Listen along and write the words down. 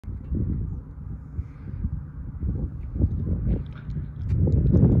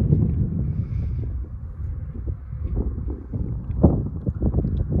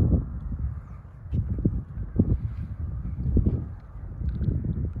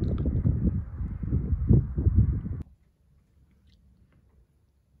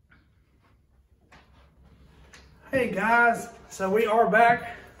Hey guys, so we are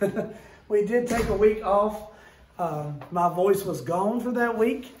back. We did take a week off. My voice was gone for that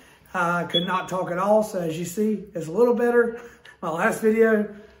week. I could not talk at all, so as you see, it's a little better. My last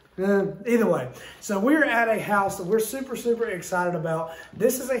video, either way. So we're at a house that we're super excited about.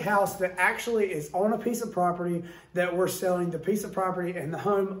 This is a house that actually is on a piece of property that we're selling, the piece of property and the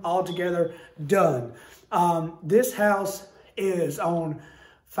home all together done. This house is on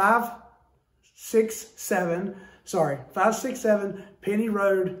 567 Penny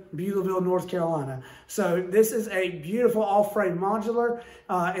Road, Beulaville, North Carolina. So this is a beautiful off-frame modular.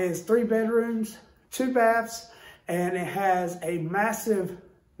 It is 3 bedrooms, 2 baths, and it has a massive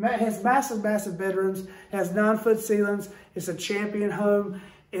bedrooms. It has 9-foot ceilings. It's a champion home.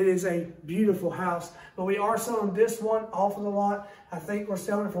 It is a beautiful house, but we are selling this one off of the lot. I think we're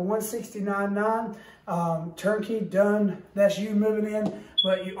selling it for $169,900. Turnkey done. That's you moving in,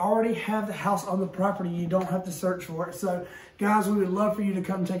 but you already have the house on the property. You don't have to search for it. So guys, we would love for you to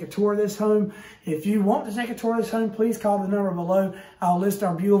come take a tour of this home. If you want to take a tour of this home, please call the number below. I'll list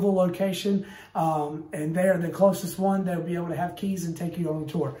our Beulaville location, and they're the closest one. They'll be able to have keys and take you on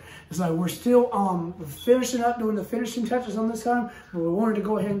the tour. So we're still finishing up, doing the finishing touches on this home, but we wanted to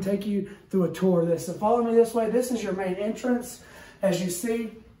go ahead and take you through a tour of this. So follow me this way. This is your main entrance. As you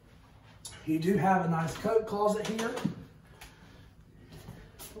see, you do have a nice coat closet here,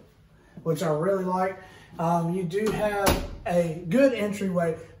 which I really like. You do have a good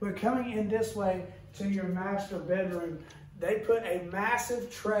entryway. We're coming in this way to your master bedroom. They put a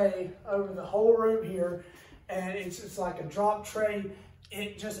massive tray over the whole room here, and it's like a drop tray.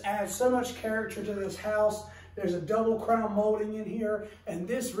 It just adds so much character to this house. There's a double crown molding in here, and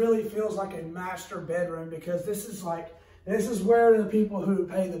this really feels like a master bedroom because this is where the people who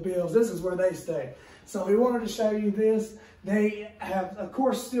pay the bills, this is where they stay. So we wanted to show you this. They have, of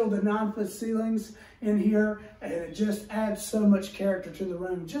course, still the 9-foot ceilings in here, and it just adds so much character to the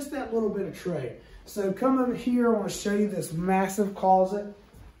room, just that little bit of tray. So come over here, I want to show you this massive closet.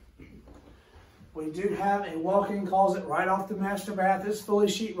 We do have a walk-in closet right off the master bath. It's fully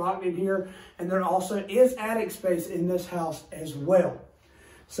sheetrocked in here, and there also is attic space in this house as well.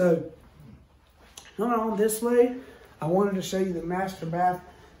 So coming on this way, I wanted to show you the master bath.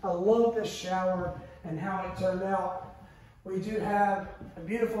 I love this shower and how it turned out. We do have a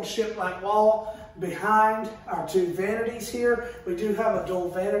beautiful shiplap wall behind our 2 vanities here. We do have a dual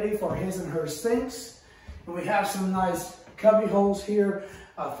vanity for his and her sinks. And we have some nice cubby holes here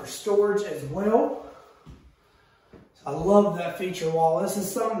for storage as well. I love that feature wall. This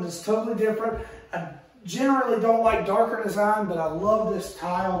is something that's totally different. I generally don't like darker design, but I love this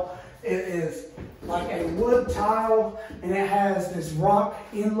tile. It is like a wood tile, and it has this rock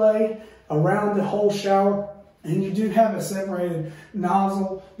inlay around the whole shower. And you do have a separated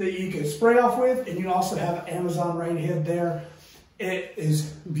nozzle that you can spray off with, and you also have an Amazon rain head there. It is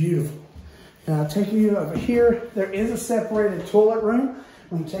beautiful. Now I'll take you over here. There is a separated toilet room.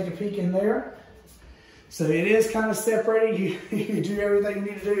 We can take a peek in there. So it is kind of separated. You do everything you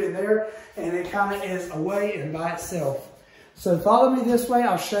need to do in there, and it kind of is away and by itself. So follow me this way.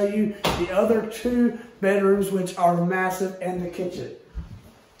 I'll show you the other 2 bedrooms, which are massive, and the kitchen.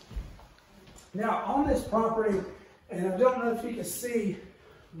 Now on this property, and I don't know if you can see,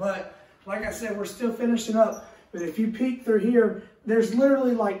 but like I said, we're still finishing up. But if you peek through here, there's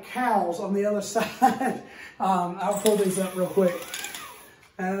literally like cows on the other side. I'll pull these up real quick.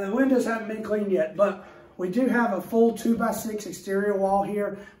 The windows haven't been cleaned yet, but we do have a full 2x6 exterior wall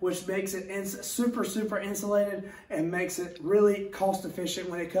here, which makes it super insulated and makes it really cost efficient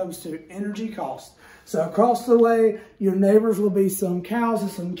when it comes to energy cost. So across the way, your neighbors will be some cows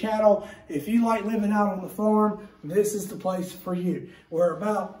and some cattle. If you like living out on the farm, this is the place for you. We're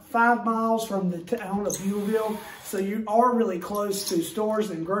about 5 miles from the town of Beulaville, so you are really close to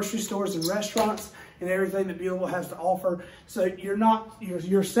stores and grocery stores and restaurants and everything that Beulaville has to offer. So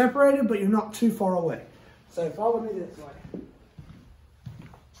you're separated, but you're not too far away. So follow me this way.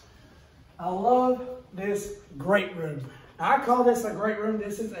 I love this great room. I call this a great room.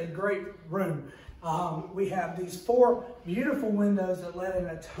 This is a great room. We have these 4 beautiful windows that let in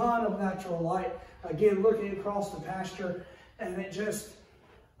a ton of natural light. Again, looking across the pasture, and it just,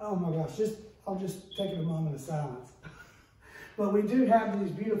 oh my gosh, I'll just take a moment of silence. But we do have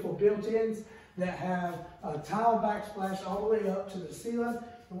these beautiful built-ins that have a tile backsplash all the way up to the ceiling.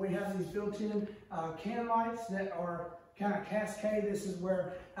 And we have these built-in can lights that are kind of cascade. This is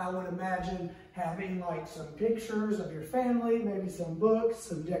where I would imagine having like some pictures of your family, maybe some books,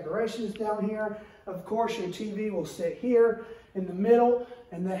 some decorations down here. Of course, your TV will sit here in the middle,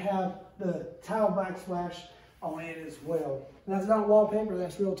 and they have the tile backsplash on it as well. And that's not wallpaper,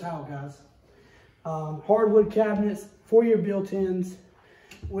 that's real tile, guys. hardwood cabinets for your built-ins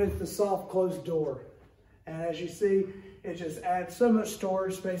with the soft closed door. And as you see, it just adds so much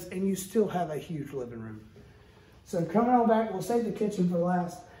storage space, and you still have a huge living room. So coming on back, we'll save the kitchen for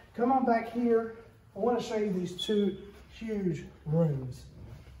last. Come on back here. I want to show you these two huge rooms.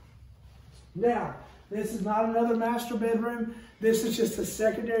 Now, this is not another master bedroom. This is just a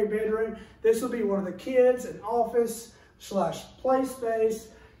secondary bedroom. This will be one of the kids, an office / play space,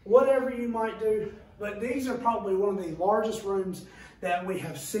 whatever you might do. But these are probably one of the largest rooms that we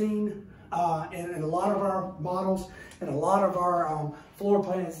have seen in a lot of our models and a lot of our floor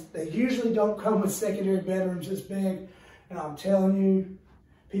plans. They usually don't come with secondary bedrooms this big, and I'm telling you,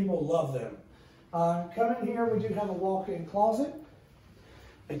 people love them. Coming here, we do have a walk-in closet.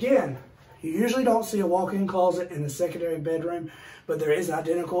 Again, you usually don't see a walk-in closet in the secondary bedroom, but there is an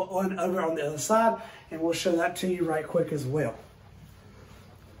identical one over on the other side, and we'll show that to you right quick as well.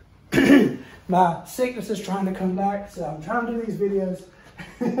 My sickness is trying to come back, so I'm trying to do these videos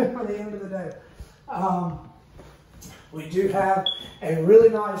for the end of the day. We do have a really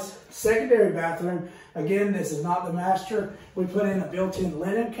nice secondary bathroom. Again, this is not the master. We put in a built-in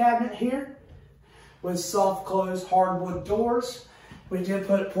linen cabinet here with soft closed hardwood doors. We did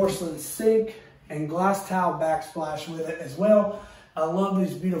put a porcelain sink and glass tile backsplash with it as well. I love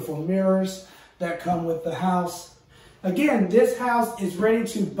these beautiful mirrors that come with the house. Again, this house is ready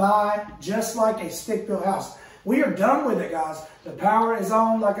to buy just like a stick-built house. We are done with it, guys. The power is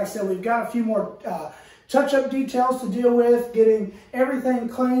on. Like I said, we've got a few more touch-up details to deal with, getting everything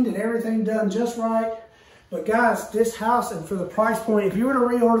cleaned and everything done just right. But guys, this house, and for the price point, if you were to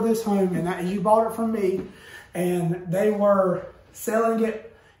reorder this home and you bought it from me and they were selling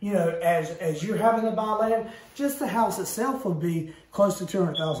it, you know, as you're having to buy land, just the house itself would be close to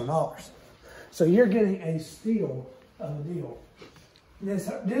 $200,000. So you're getting a steal of a deal.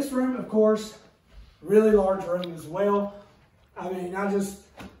 This room, of course, really large room as well. I mean,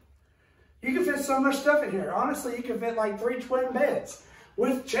 you can fit so much stuff in here. Honestly, you can fit like 3 twin beds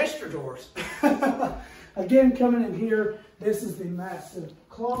with Chester doors. Again, coming in here, this is the massive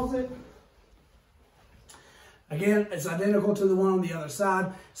closet. Again, it's identical to the one on the other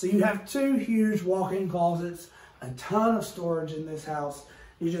side. So you have 2 huge walk-in closets, a ton of storage in this house.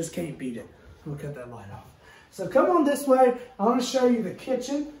 You just can't beat it. We'll cut that light off. So come on this way. I want to show you the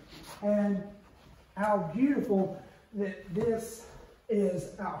kitchen and how beautiful that this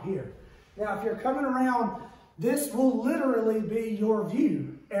is out here. Now, if you're coming around, this will literally be your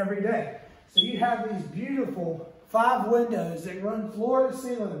view every day. So you have these beautiful 5 windows that run floor to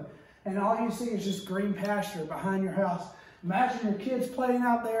ceiling, and all you see is just green pasture behind your house. Imagine your kids playing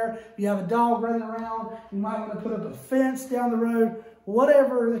out there. You have a dog running around. You might want to put up a fence down the road,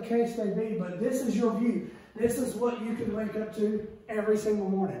 whatever the case may be, but this is your view. This is what you can wake up to every single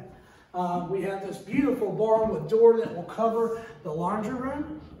morning. We have this beautiful barn-wood door that will cover the laundry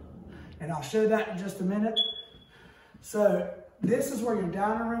room, and I'll show that in just a minute. So this is where your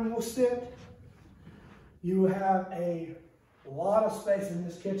dining room will sit. You have a lot of space in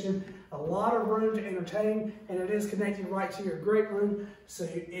this kitchen, a lot of room to entertain, and it is connected right to your great room, so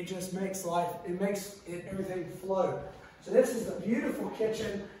it just makes everything flow. So this is a beautiful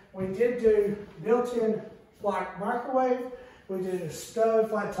kitchen. We did do built-in flat microwave. We did a stove,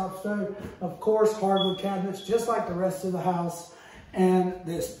 flat top stove, of course, hardwood cabinets, just like the rest of the house, and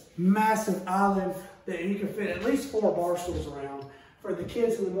this massive island that you can fit at least 4 bar stools around. For the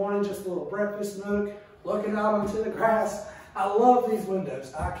kids in the morning, just a little breakfast nook, looking out onto the grass. I love these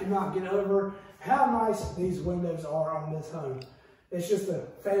windows. I cannot get over how nice these windows are on this home. It's just a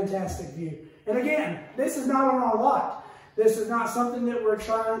fantastic view. And again, this is not on our lot. This is not something that we're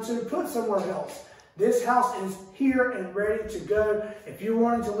trying to put somewhere else. This house is here and ready to go. If you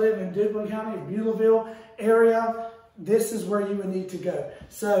wanted to live in Duplin County, Beulaville area, this is where you would need to go.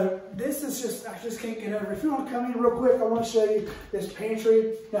 So this is just, I just can't get over. If you want to come in real quick, I want to show you this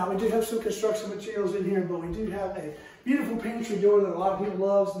pantry. Now, we do have some construction materials in here, but we do have a beautiful pantry door that a lot of people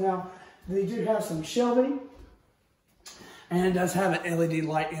love. Now, they do have some shelving, and it does have an LED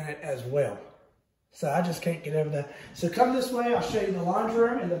light in it as well. So I just can't get over that. So come this way, I'll show you the laundry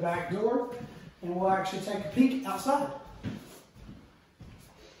room and the back door, and we'll actually take a peek outside.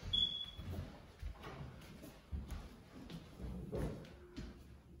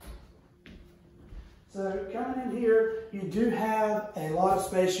 So coming in here, you do have a lot of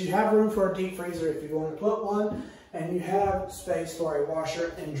space. You have room for a deep freezer if you want to put one, and you have space for a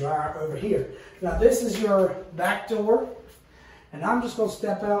washer and dryer over here. Now this is your back door, and I'm just going to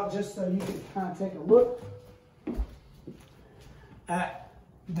step out just so you can kind of take a look at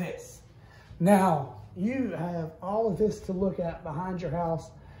this. Now you have all of this to look at behind your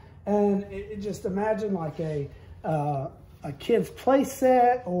house, And just imagine like a kid's play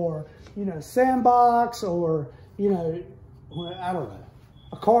set, or, you know, sandbox, or, you know, I don't know,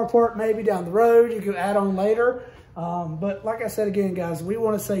 a carport maybe down the road you could add on later. But like I said again, guys, we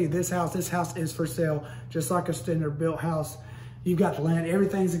want to say this house is for sale, just like a standard built house. You've got the land,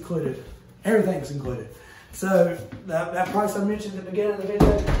 everything's included. Everything's included. So that price I mentioned at the beginning of the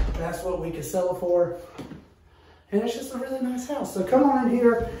video, that's what we can sell it for. And it's just a really nice house. So come on in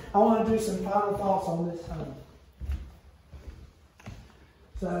here. I want to do some final thoughts on this home.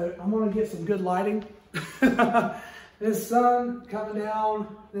 So I'm going to get some good lighting. This sun coming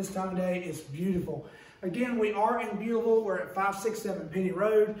down this time of day is beautiful. Again, we are in Beulaville. We're at 567 Penny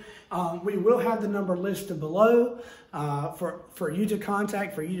Road. We will have the number listed below for you to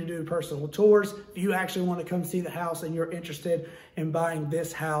contact, for you to do personal tours. If you actually want to come see the house and you're interested in buying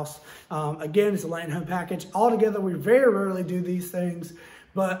this house. Again, it's a land home package. Altogether, we very rarely do these things,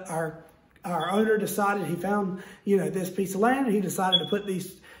 but our owner decided, he found, you know, this piece of land, and he decided to put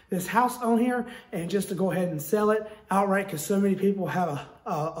this house on here and just to go ahead and sell it outright, because so many people have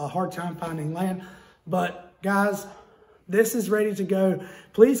a hard time finding land. But guys, this is ready to go.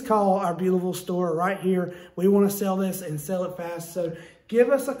 Please call our Beulaville store right here. We want to sell this and sell it fast. So give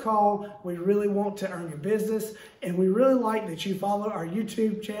us a call. We really want to earn your business, and we really like that you follow our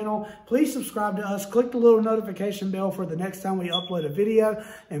YouTube channel. Please subscribe to us. Click the little notification bell for the next time we upload a video,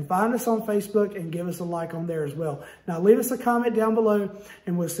 and find us on Facebook and give us a like on there as well. Now leave us a comment down below,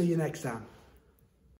 and we'll see you next time.